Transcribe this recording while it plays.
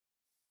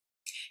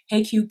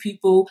Hey, cute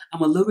people.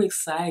 I'm a little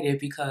excited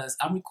because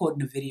I'm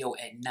recording a video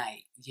at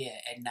night. Yeah,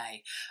 at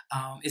night.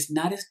 It's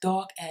not as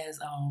dark as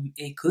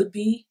it could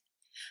be.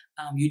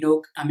 I'm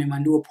in my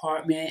new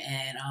apartment,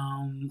 and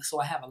so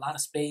I have a lot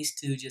of space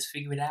to just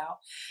figure it out.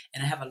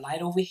 And I have a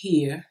light over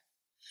here.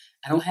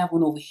 I don't have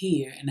one over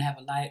here, and I have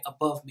a light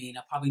above me, and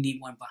I probably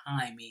need one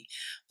behind me.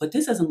 But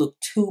this doesn't look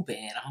too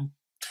bad. I'm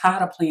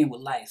tired of playing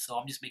with lights, so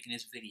I'm just making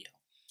this video.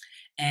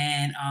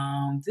 And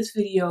this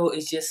video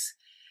is just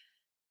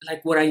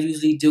like what I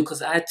usually do,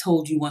 because I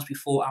told you once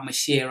before, I'm a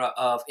sharer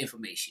of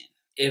information.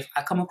 If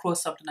I come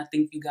across something I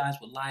think you guys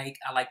would like,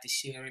 I like to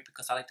share it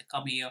because I like to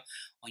come here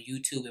on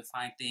YouTube and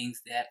find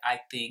things that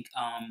I think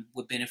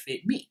would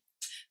benefit me.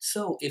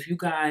 So if you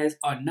guys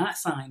are not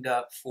signed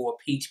up for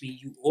PINCHme,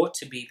 you ought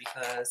to be,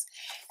 because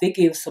they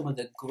give some of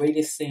the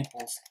greatest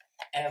samples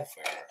ever.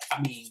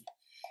 I mean,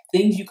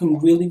 things you can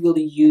really,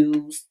 really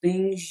use,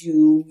 things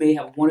you may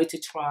have wanted to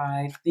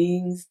try,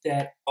 things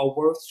that are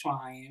worth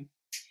trying.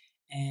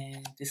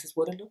 And this is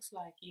what it looks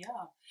like. Yeah.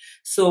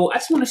 So I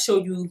just want to show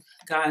you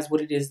guys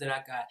what it is that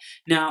I got.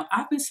 Now,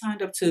 I've been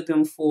signed up to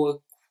them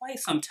for quite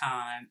some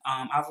time.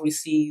 I've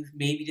received,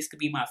 maybe this could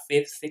be my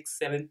 5th, 6th,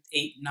 7th,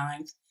 8th,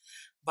 9th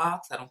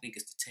box. I don't think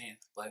it's the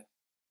 10th, but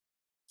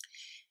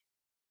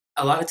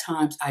a lot of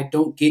times I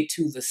don't get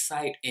to the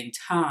site in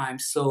time,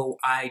 so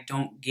I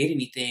don't get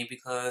anything,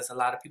 because a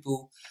lot of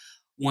people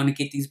want to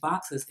get these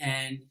boxes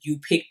and you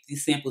pick the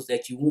samples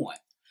that you want.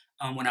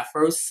 When I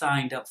first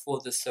signed up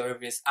for the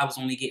service, I was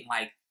only getting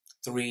like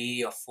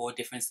 3 or 4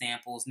 different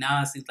samples.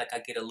 Now it seems like I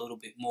get a little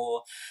bit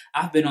more.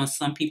 I've been on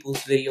some people's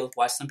videos,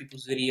 watched some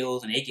people's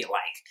videos, and they get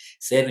like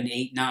 7,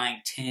 8,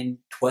 9, 10,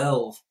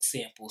 12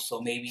 samples.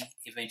 So maybe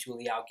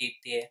eventually I'll get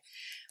there.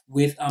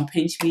 With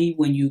PINCHme,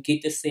 when you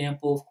get the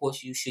sample, of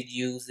course you should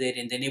use it,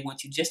 and then they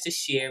want you just to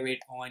share it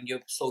on your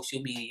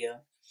social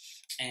media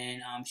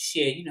and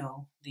share,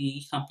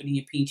 the company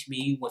and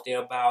PINCHme, what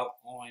they're about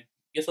on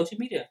your social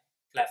media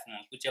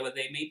platforms, whichever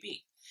they may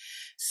be.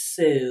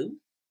 So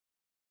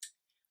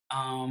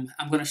I'm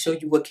going to show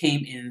you what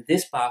came in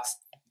this box.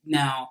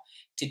 Now,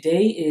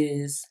 today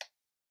is,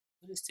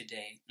 what is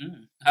today?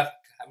 I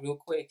forgot real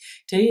quick.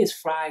 Today is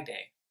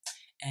Friday,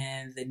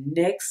 and the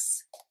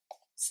next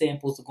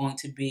samples are going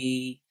to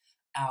be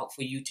out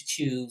for you to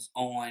choose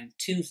on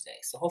Tuesday.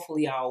 So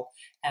hopefully I'll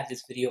have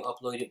this video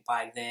uploaded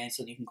by then,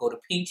 so you can go to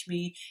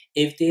PINCHme.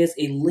 If there's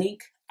a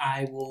link,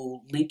 I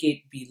will link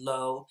it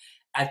below.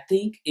 I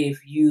think if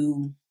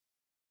you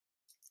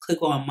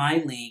click on my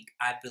link,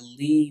 I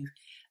believe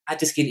I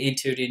just get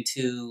entered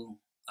into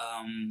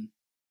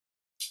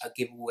a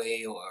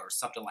giveaway or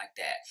something like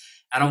that.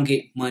 I don't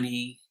get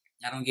money.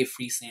 I don't get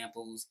free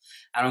samples.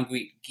 I don't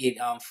get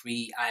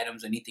free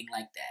items or anything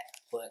like that.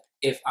 But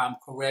if I'm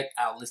correct,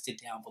 I'll list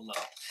it down below,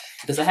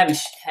 because I haven't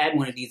had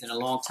one of these in a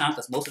long time,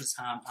 because most of the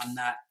time I'm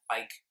not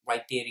like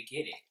right there to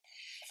get it.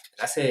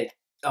 Like I said,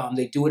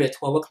 they do it at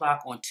 12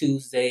 o'clock on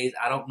Tuesdays.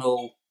 I don't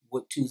know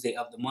what Tuesday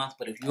of the month,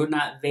 but if you're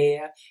not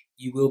there,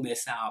 you will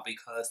miss out,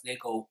 because they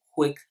go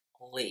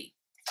quickly.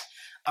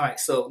 All right,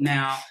 so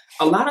now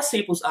a lot of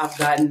samples I've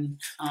gotten,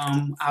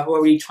 I've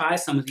already tried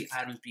some of the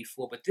items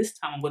before, but this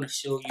time I'm going to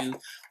show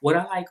you what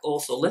I like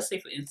also. Let's say,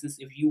 for instance,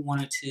 if you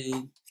wanted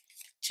to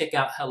check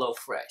out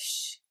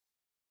HelloFresh.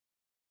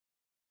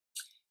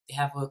 They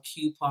have a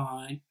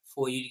coupon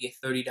for you to get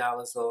 $30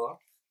 off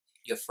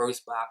your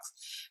first box,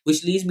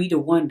 which leads me to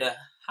wonder,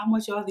 how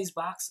much are these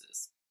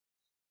boxes?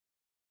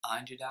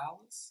 $100?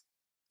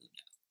 Who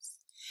knows?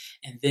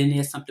 And then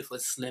there's something for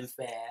Slim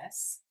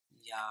Fast.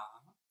 Yeah,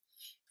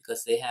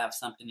 because they have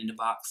something in the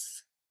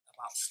box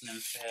about Slim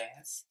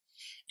Fast.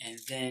 And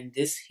then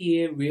this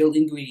here, real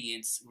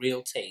ingredients,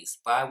 real taste.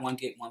 Buy one,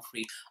 get one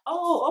free.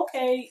 Oh,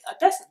 okay.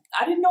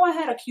 I didn't know I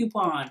had a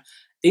coupon.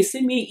 They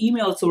sent me an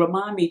email to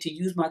remind me to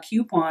use my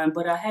coupon,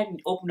 but I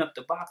hadn't opened up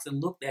the box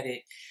and looked at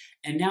it.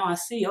 And now I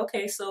see,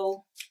 okay,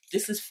 so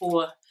this is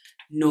for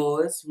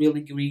Noah's real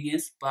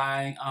ingredients.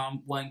 Buy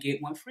one,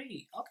 get one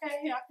free.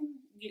 Okay, I can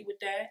get with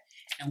that.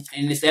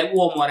 And it's at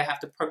Walmart. I have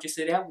to purchase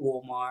it at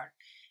Walmart.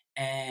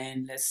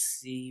 And let's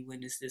see,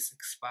 when is this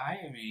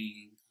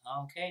expiring?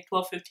 Okay,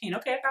 12/15.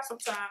 Okay, I got some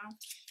time.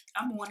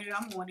 I'm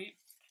on it.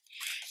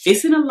 They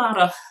sent a lot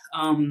of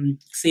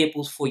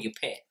samples for your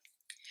pet.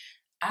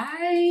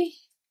 I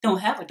don't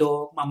have a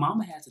dog. My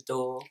mama has a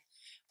dog.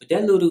 But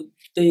that little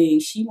thing,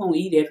 she won't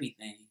eat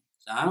everything.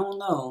 So I don't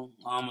know.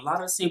 A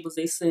lot of the samples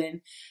they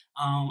send,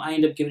 I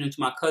end up giving them to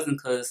my cousin,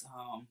 because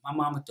my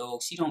mama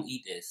dog, she don't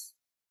eat this.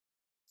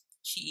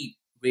 She eat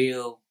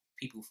real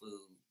people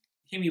food.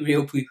 Hear me,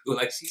 real people.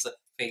 Like, she's a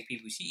fake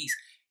people. She eats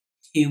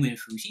human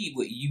food. She eat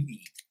what you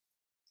eat.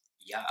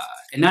 Yeah.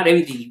 And not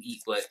everything you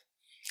eat, but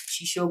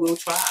she sure will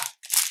try.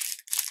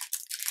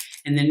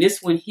 And then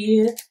this one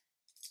here,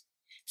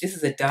 this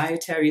is a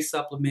dietary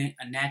supplement,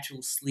 a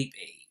natural sleep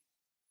aid.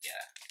 Yeah.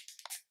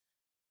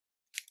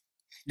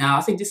 Now,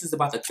 I think this is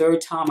about the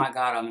 3rd time I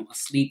got a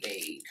sleep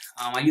aid.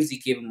 I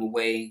usually give them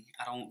away.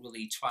 I don't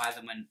really try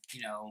them, and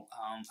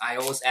I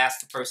always ask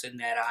the person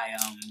that I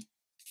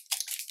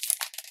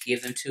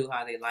give them to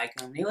how they like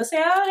them. They will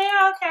say, "Oh,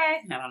 they're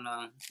okay." I don't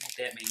know what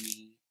that may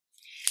mean.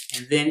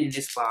 And then in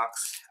this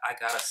box, I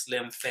got a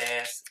Slim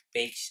Fast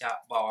Bake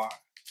Shop bar,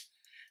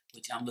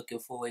 which I'm looking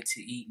forward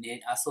to eating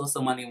it. I saw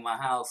somebody in my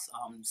house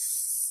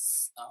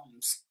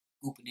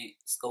scooping it,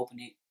 scoping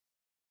it,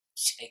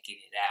 checking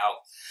it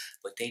out,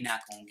 but they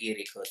not gonna get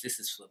it because this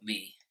is for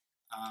me.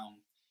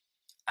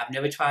 I've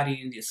never tried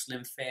eating the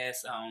Slim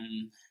Fast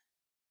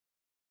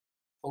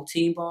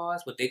protein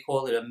bars, but they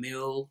call it a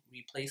meal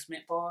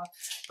replacement bar.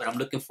 But I'm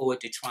looking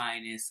forward to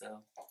trying this, so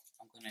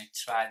I'm gonna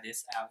try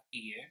this out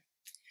here.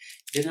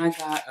 Then I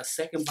got a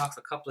second box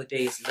a couple of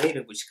days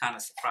later, which kind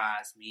of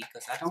surprised me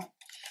because I don't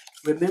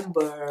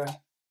remember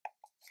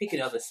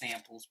picking other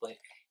samples, but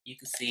you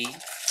can see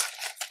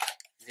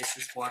this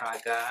is what I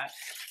got.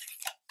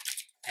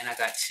 And I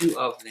got 2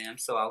 of them,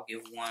 so I'll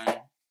give one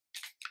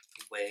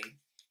away.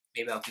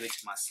 Maybe I'll give it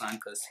to my son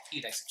because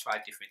he likes to try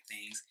different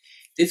things.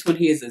 This one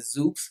here is a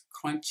Zooks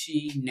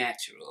Crunchy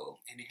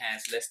Natural, and it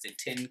has less than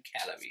 10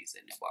 calories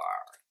in the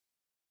bar.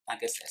 I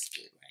guess that's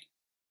good, right?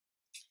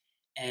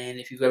 And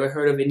if you've ever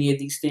heard of any of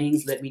these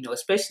things, let me know,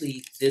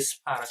 especially this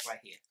product right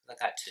here. I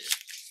got 2.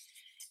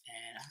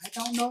 And I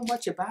don't know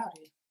much about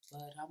it,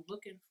 but I'm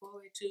looking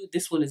forward to it.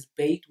 This one is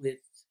baked with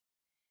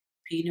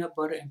peanut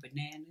butter and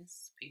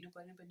bananas. Peanut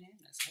butter and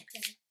bananas,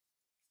 okay.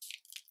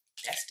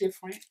 That's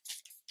different.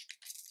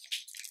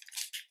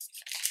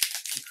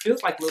 It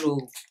feels like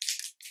little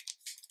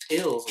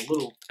pills or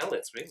little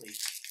pellets, really.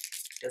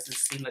 Doesn't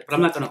seem like, but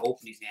I'm not going to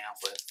open it now,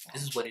 but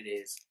this is what it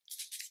is.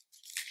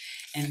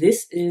 And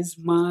this is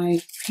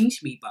my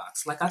PINCHme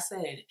box. Like I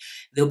said,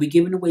 they'll be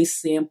giving away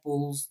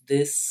samples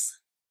this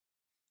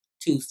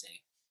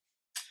Tuesday,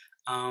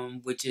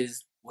 which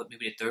is, what,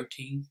 maybe the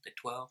 13th, the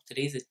 12th?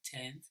 Today's the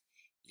 10th,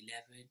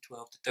 11th,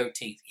 12th, the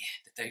 13th.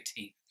 Yeah, the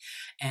 13th.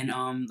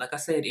 And like I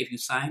said, if you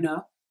sign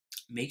up,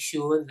 make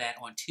sure that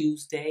on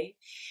Tuesday,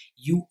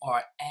 you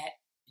are at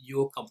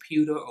your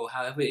computer or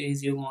however it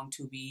is you're going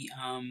to be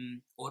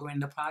ordering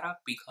the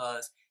product,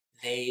 because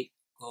they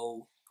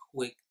go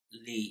quickly.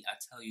 I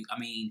tell you, I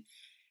mean,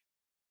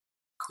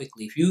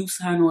 quickly. If you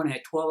sign on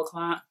at 12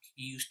 o'clock,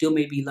 you still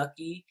may be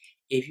lucky.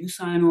 If you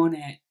sign on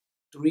at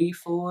 3,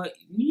 4,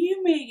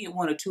 you may get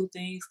 1 or 2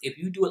 things. If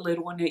you do it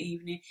later on that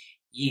evening,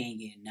 you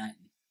ain't getting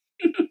nothing.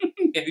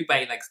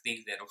 Everybody likes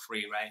things that are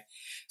free, right?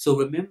 So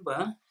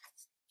remember,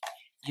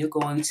 you're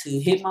going to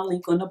hit my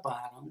link on the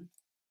bottom.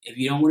 If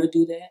you don't want to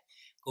do that,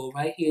 go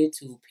right here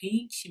to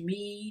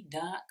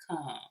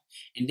PINCHme.com.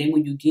 And then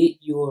when you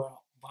get your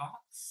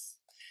box,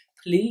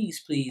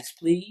 please, please,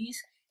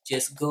 please,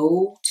 just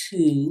go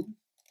to,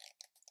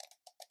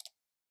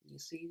 you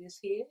see this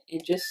here?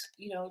 And just,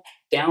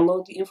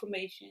 download the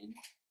information.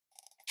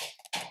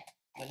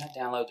 Well, not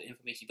download the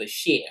information, but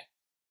share.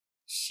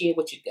 Share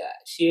what you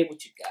got. Share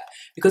what you got.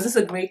 Because it's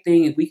a great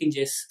thing if we can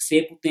just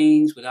sample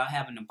things without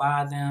having to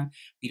buy them.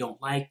 We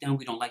don't like them.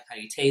 We don't like how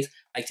they taste.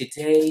 Like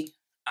today,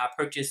 I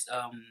purchased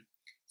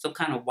some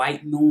kind of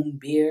White Moon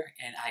beer,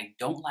 and I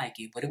don't like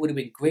it. But it would have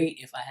been great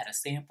if I had a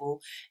sample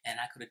and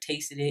I could have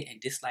tasted it and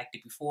disliked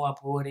it before I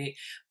brought it.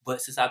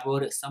 But since I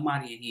brought it,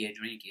 somebody in here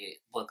drink it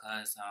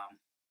because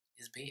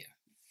it's beer.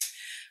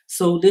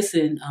 So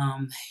listen,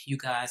 you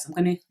guys, I'm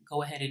going to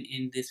go ahead and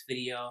end this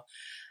video.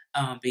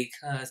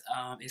 Because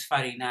it's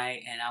Friday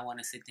night and I want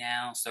to sit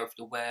down, surf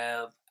the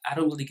web. I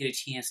don't really get a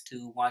chance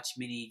to watch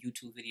many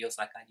YouTube videos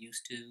like I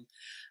used to,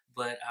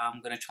 but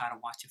I'm going to try to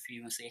watch a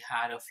few and say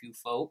hi to a few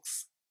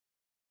folks.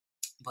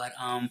 But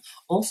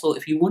also,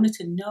 if you wanted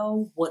to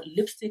know what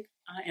lipstick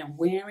I am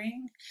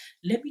wearing,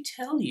 let me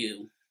tell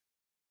you.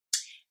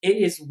 It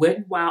is Wet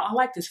n Wild. I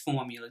like this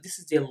formula. This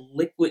is their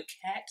Liquid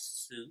Cat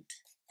Suit.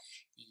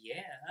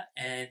 Yeah,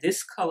 and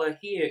this color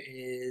here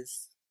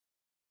is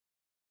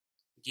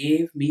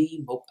Give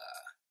Me Mocha.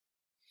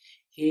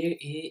 Here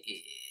it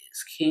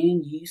is.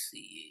 Can you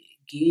see it?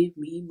 Give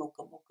me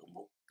mocha, mocha,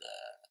 mocha.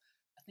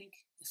 I think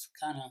it's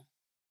kind of...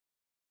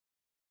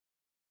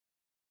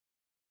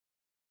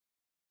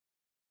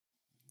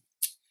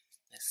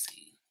 Let's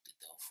see what the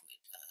doe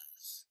foot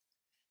does.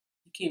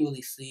 You can't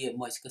really see it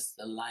much because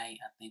the light,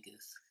 I think,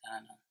 is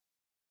kind of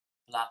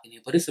blocking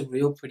it. But it's a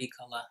real pretty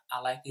color. I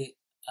like it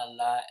a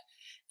lot.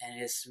 And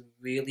it's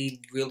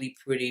really, really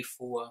pretty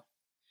for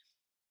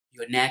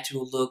your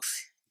natural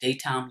looks,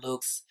 daytime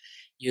looks.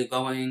 You're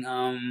going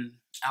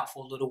out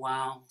for a little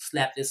while,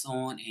 slap this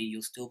on, and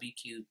you'll still be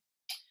cute.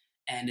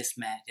 And this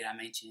matte that I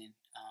mentioned,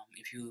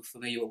 if you're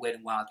familiar with Wet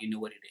n Wild, you know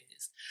what it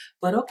is.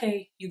 But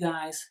okay, you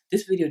guys,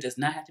 this video does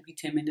not have to be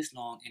 10 minutes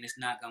long, and it's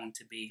not going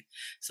to be.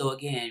 So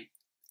again,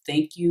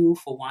 thank you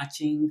for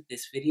watching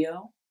this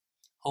video.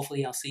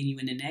 Hopefully I'll see you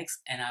in the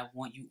next, and I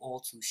want you all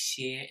to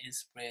share and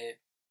spread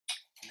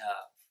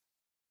love.